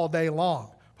all day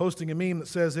long. Posting a meme that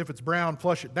says, if it's brown,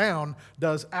 flush it down,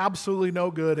 does absolutely no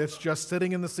good. It's just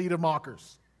sitting in the seat of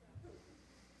mockers.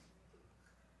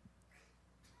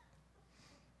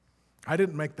 I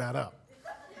didn't make that up.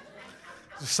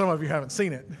 Just some of you haven't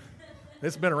seen it.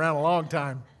 It's been around a long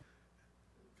time.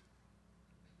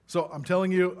 So I'm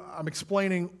telling you, I'm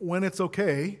explaining when it's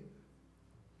okay.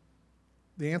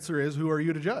 The answer is, who are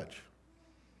you to judge?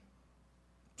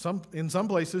 In some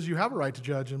places, you have a right to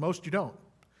judge, and most you don't.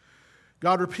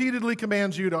 God repeatedly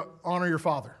commands you to honor your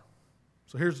father.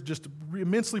 So here's just an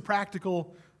immensely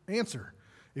practical answer.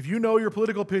 If you know your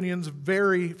political opinions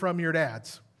vary from your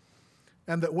dad's,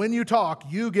 and that when you talk,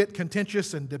 you get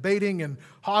contentious and debating and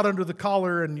hot under the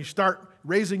collar, and you start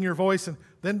raising your voice, and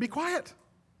then be quiet.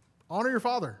 Honor your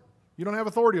father. You don't have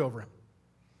authority over him.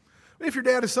 If your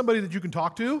dad is somebody that you can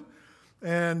talk to,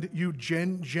 and you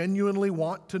genuinely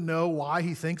want to know why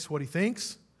he thinks what he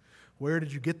thinks, where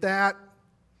did you get that,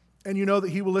 and you know that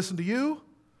he will listen to you,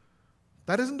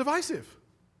 that isn't divisive.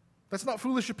 That's not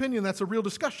foolish opinion. That's a real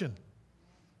discussion.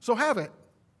 So have it.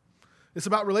 It's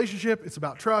about relationship. It's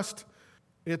about trust.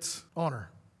 It's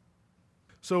honor.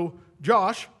 So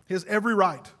Josh has every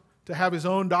right to have his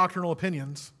own doctrinal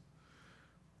opinions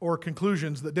or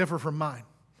conclusions that differ from mine.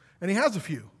 And he has a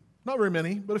few. Not very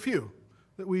many, but a few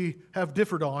that we have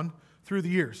differed on through the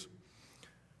years.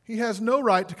 He has no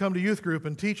right to come to youth group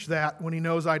and teach that when he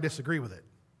knows I disagree with it.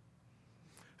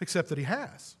 Except that he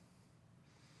has.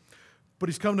 But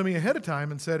he's come to me ahead of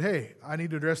time and said, hey, I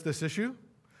need to address this issue.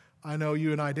 I know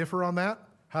you and I differ on that.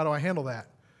 How do I handle that?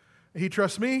 He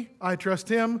trusts me. I trust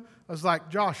him. I was like,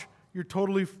 Josh, you're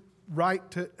totally right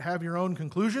to have your own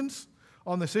conclusions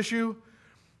on this issue.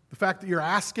 The fact that you're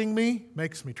asking me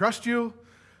makes me trust you.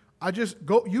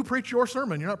 You preach your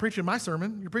sermon. You're not preaching my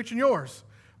sermon. You're preaching yours.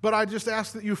 But I just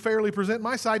ask that you fairly present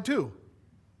my side too.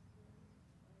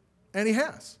 And he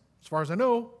has. As far as I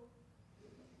know,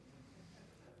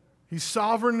 he's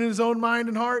sovereign in his own mind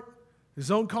and heart,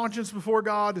 his own conscience before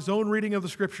God, his own reading of the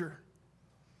Scripture.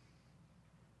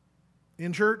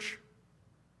 In church,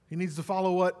 he needs to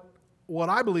follow what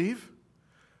I believe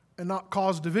and not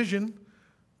cause division,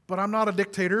 but I'm not a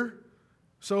dictator,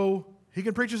 so he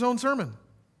can preach his own sermon.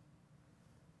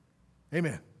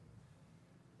 Amen.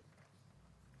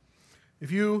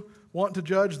 If you want to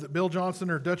judge that Bill Johnson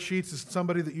or Dutch Sheets is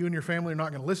somebody that you and your family are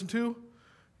not going to listen to,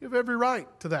 you have every right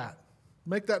to that.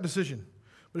 Make that decision.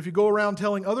 But if you go around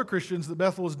telling other Christians that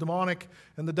Bethel is demonic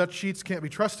and the Dutch Sheets can't be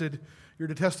trusted, you're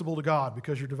detestable to God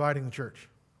because you're dividing the church.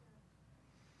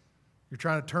 You're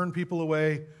trying to turn people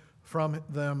away from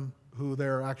them who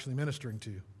they're actually ministering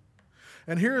to.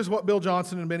 And here is what Bill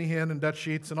Johnson and Benny Hinn and Dutch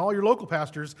Sheets and all your local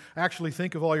pastors actually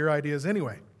think of all your ideas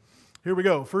anyway. Here we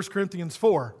go, 1 Corinthians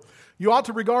 4. You ought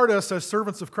to regard us as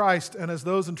servants of Christ and as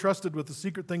those entrusted with the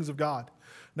secret things of God.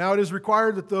 Now it is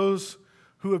required that those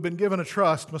who have been given a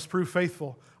trust must prove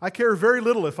faithful. I care very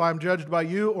little if I am judged by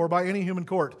you or by any human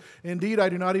court. Indeed, I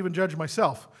do not even judge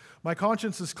myself. My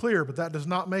conscience is clear, but that does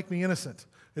not make me innocent.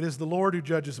 It is the Lord who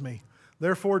judges me.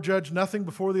 Therefore, judge nothing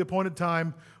before the appointed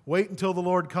time. Wait until the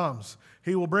Lord comes.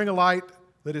 He will bring a light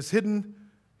that is hidden.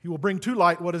 He will bring to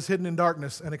light what is hidden in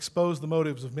darkness and expose the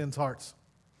motives of men's hearts.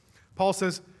 Paul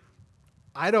says,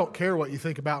 I don't care what you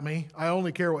think about me. I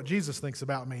only care what Jesus thinks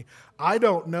about me. I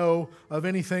don't know of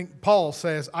anything, Paul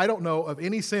says, I don't know of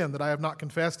any sin that I have not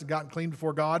confessed and gotten clean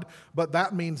before God, but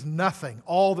that means nothing.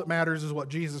 All that matters is what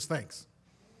Jesus thinks.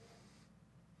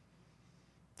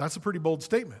 That's a pretty bold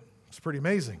statement. It's pretty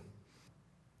amazing.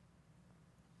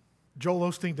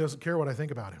 Joel Osteen doesn't care what I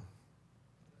think about him.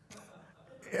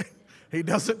 He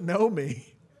doesn't know me.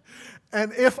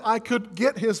 And if I could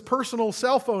get his personal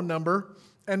cell phone number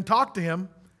and talk to him,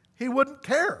 he wouldn't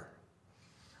care.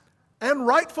 And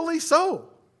rightfully so.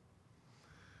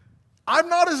 I'm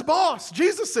not his boss.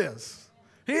 Jesus is.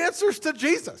 He answers to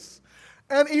Jesus.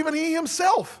 And even he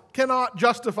himself cannot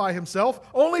justify himself.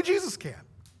 Only Jesus can.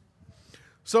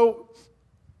 So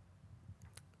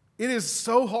it is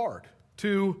so hard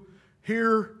to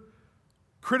hear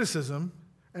criticism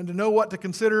and to know what to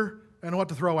consider and what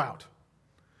to throw out.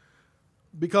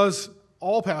 Because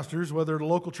all pastors, whether the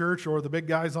local church or the big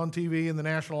guys on TV and the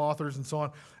national authors and so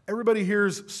on, everybody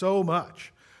hears so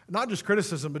much. Not just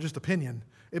criticism, but just opinion.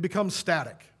 It becomes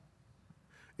static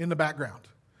in the background.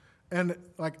 And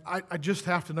I just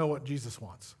have to know what Jesus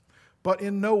wants. But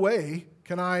in no way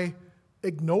can I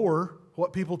ignore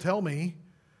what people tell me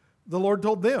the Lord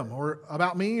told them or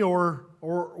about me or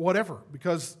whatever,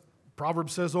 because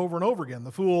Proverbs says over and over again,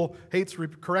 the fool hates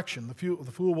correction.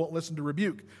 The fool won't listen to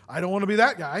rebuke. I don't want to be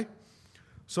that guy.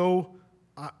 So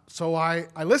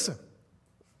I listen.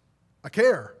 I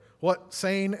care what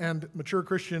sane and mature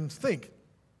Christians think.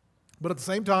 But at the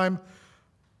same time,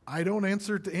 I don't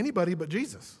answer to anybody but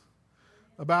Jesus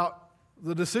about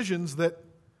the decisions that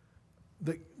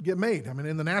get made. I mean,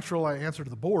 in the natural, I answer to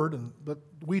the board, but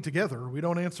we together, we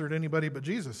don't answer to anybody but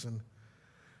Jesus.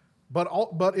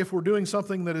 But if we're doing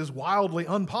something that is wildly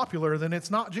unpopular, then it's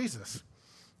not Jesus.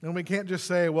 And we can't just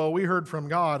say, well, we heard from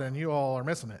God and you all are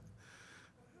missing it.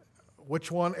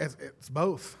 Which one? It's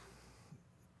both.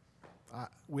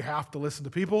 We have to listen to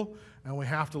people, and we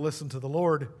have to listen to the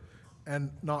Lord and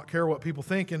not care what people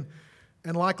think. And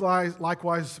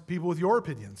likewise, people with your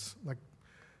opinions. Like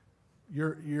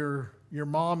your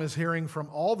mom is hearing from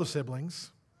all the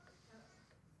siblings.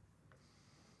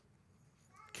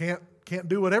 Can't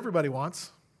do what everybody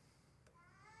wants.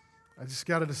 I just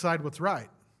got to decide what's right.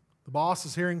 The boss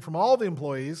is hearing from all the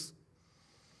employees.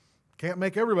 Can't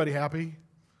make everybody happy.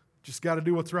 Just got to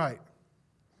do what's right.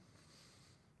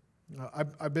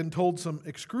 I've been told some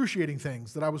excruciating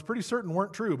things that I was pretty certain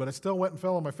weren't true, but I still went and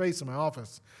fell on my face in my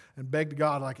office and begged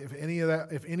God, like,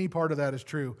 if any part of that is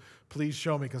true, please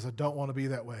show me, because I don't want to be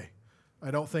that way. I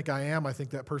don't think I am. I think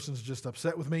that person's just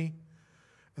upset with me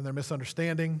and they're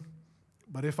misunderstanding.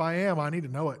 But if I am, I need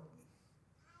to know it.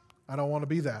 I don't want to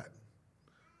be that.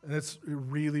 And it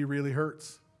really, really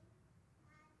hurts.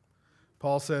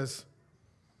 Paul says,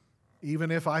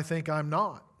 even if I think I'm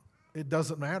not, it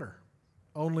doesn't matter.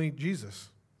 Only Jesus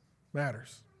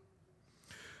matters.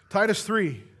 Titus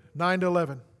 3,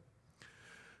 9-11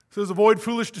 says, avoid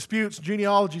foolish disputes,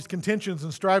 genealogies, contentions,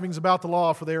 and strivings about the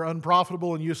law, for they are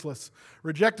unprofitable and useless.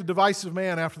 Reject a divisive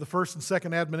man after the first and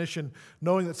second admonition,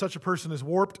 knowing that such a person is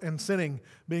warped and sinning,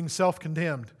 being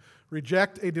self-condemned.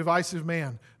 Reject a divisive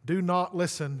man. Do not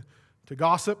listen to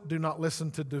gossip. Do not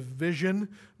listen to division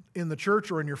in the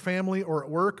church or in your family or at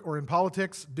work or in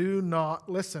politics. Do not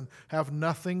listen. Have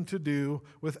nothing to do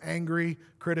with angry,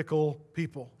 critical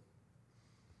people.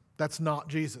 That's not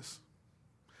Jesus.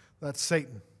 That's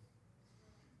Satan.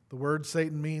 The word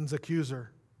Satan means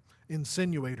accuser,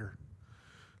 insinuator.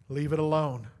 Leave it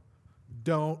alone.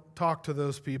 Don't talk to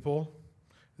those people.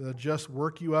 They'll just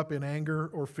work you up in anger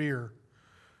or fear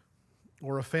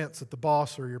or offense at the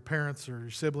boss or your parents or your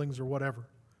siblings or whatever.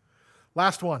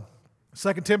 Last one,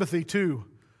 2 Timothy 2,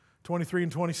 23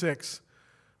 and 26.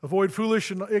 Avoid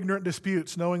foolish and ignorant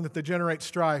disputes, knowing that they generate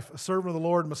strife. A servant of the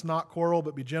Lord must not quarrel,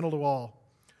 but be gentle to all.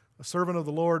 A servant of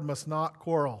the Lord must not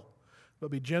quarrel, but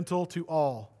be gentle to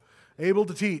all. Able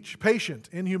to teach, patient,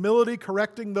 in humility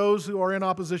correcting those who are in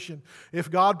opposition,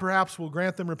 if God perhaps will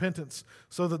grant them repentance,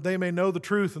 so that they may know the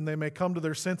truth and they may come to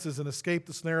their senses and escape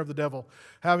the snare of the devil,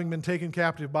 having been taken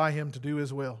captive by him to do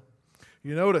his will.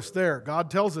 You notice there,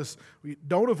 God tells us,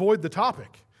 don't avoid the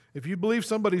topic. If you believe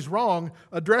somebody's wrong,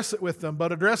 address it with them,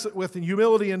 but address it with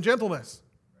humility and gentleness.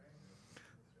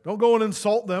 Don't go and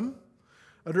insult them.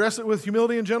 Address it with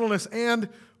humility and gentleness. And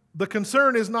the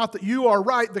concern is not that you are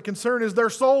right. The concern is their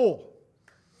soul.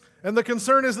 And the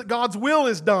concern is that God's will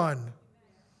is done.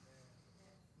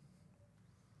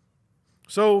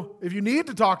 So if you need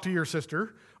to talk to your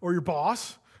sister or your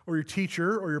boss or your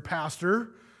teacher or your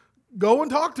pastor, go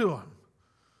and talk to them.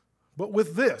 But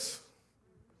with this,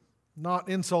 not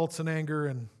insults and anger.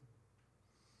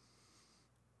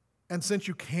 And since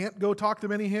you can't go talk to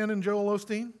Benny Hinn and Joel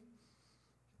Osteen,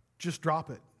 just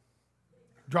drop it.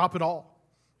 Drop it all.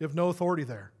 You have no authority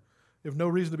there. You have no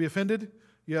reason to be offended.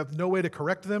 You have no way to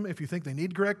correct them if you think they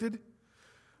need corrected.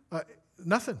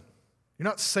 Nothing. You're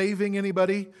not saving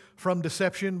anybody from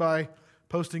deception by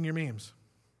posting your memes.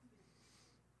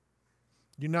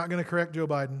 You're not going to correct Joe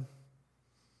Biden.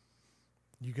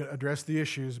 You can address the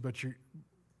issues, but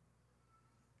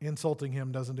insulting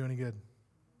him doesn't do any good.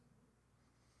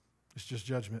 It's just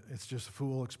judgment. It's just a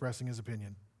fool expressing his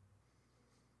opinion.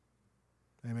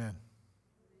 Amen.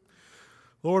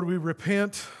 Lord, we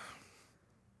repent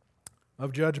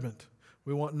of judgment.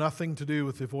 We want nothing to do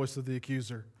with the voice of the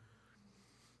accuser.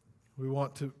 We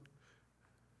want to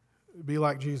be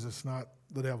like Jesus, not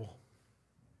the devil.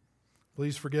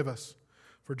 Please forgive us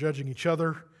for judging each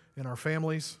other in our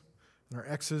families, in our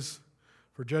exes,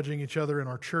 for judging each other in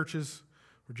our churches,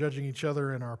 for judging each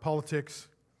other in our politics,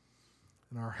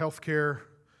 in our healthcare,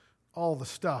 all the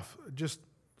stuff. Just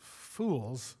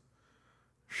fools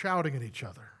shouting at each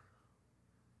other,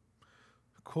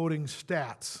 quoting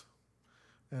stats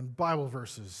and Bible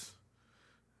verses,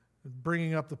 and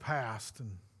bringing up the past,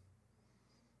 and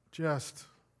just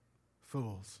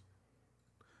fools.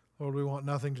 Lord, we want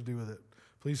nothing to do with it.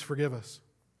 Please forgive us.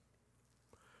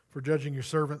 for judging your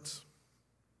servants,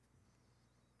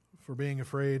 for being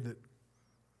afraid that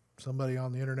somebody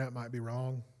on the internet might be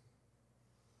wrong,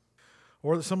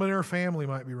 or that somebody in our family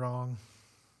might be wrong.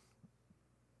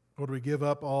 Lord, we give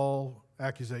up all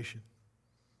accusation,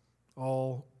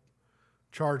 all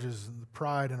charges, and the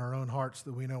pride in our own hearts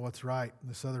that we know what's right and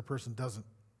this other person doesn't.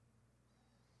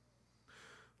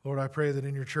 Lord, I pray that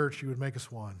in your church you would make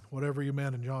us one. Whatever you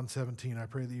meant in John 17, I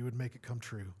pray that you would make it come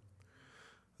true.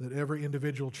 That every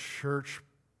individual church,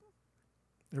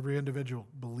 every individual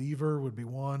believer would be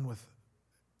one with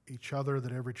each other,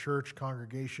 that every church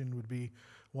congregation would be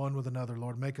one with another.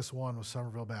 Lord, make us one with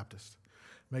Somerville Baptist.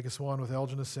 Make us one with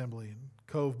Elgin Assembly and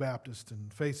Cove Baptist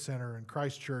and Faith Center and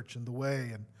Christ Church and The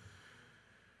Way and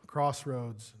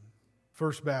Crossroads and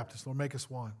First Baptist. Lord, make us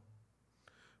one.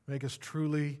 Make us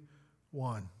truly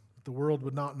one. That the world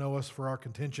would not know us for our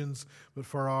contentions, but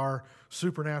for our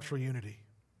supernatural unity,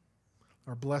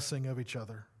 our blessing of each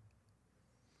other.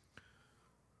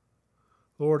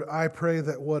 Lord, I pray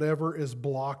that whatever is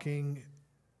blocking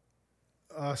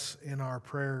us in our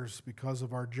prayers because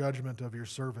of our judgment of your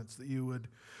servants, that you would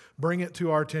bring it to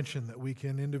our attention, that we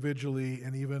can individually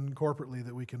and even corporately,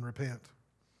 that we can repent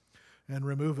and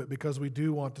remove it, because we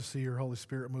do want to see your Holy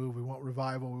Spirit move. We want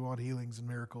revival. We want healings and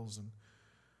miracles. And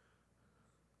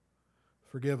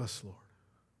forgive us, Lord,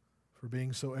 for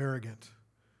being so arrogant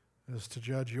as to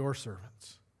judge your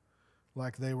servants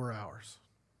like they were ours.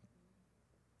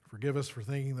 Forgive us for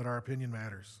thinking that our opinion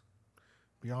matters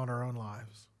beyond our own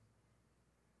lives.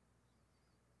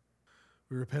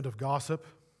 We repent of gossip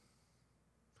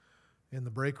in the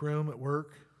break room at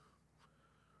work,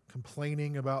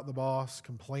 complaining about the boss,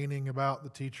 complaining about the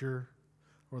teacher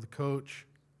or the coach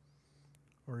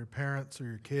or your parents or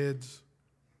your kids.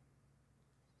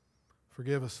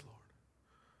 Forgive us,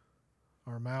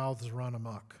 Lord. Our mouths run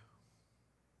amok.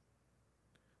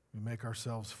 We make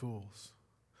ourselves fools.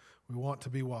 We want to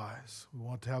be wise. We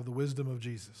want to have the wisdom of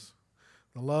Jesus,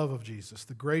 the love of Jesus,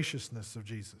 the graciousness of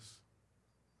Jesus,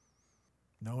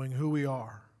 knowing who we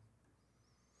are,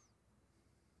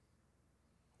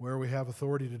 where we have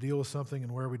authority to deal with something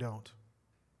and where we don't.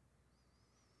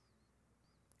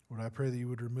 Lord, I pray that you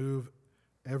would remove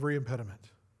every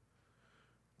impediment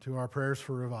to our prayers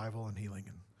for revival and healing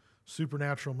and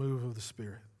supernatural move of the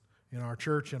Spirit in our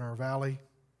church, in our valley,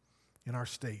 in our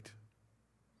state.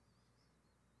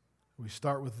 We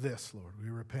start with this, Lord. We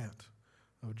repent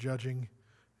of judging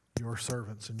your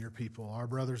servants and your people, our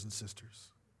brothers and sisters.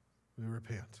 We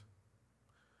repent.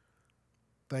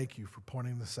 Thank you for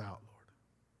pointing this out,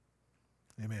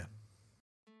 Lord. Amen.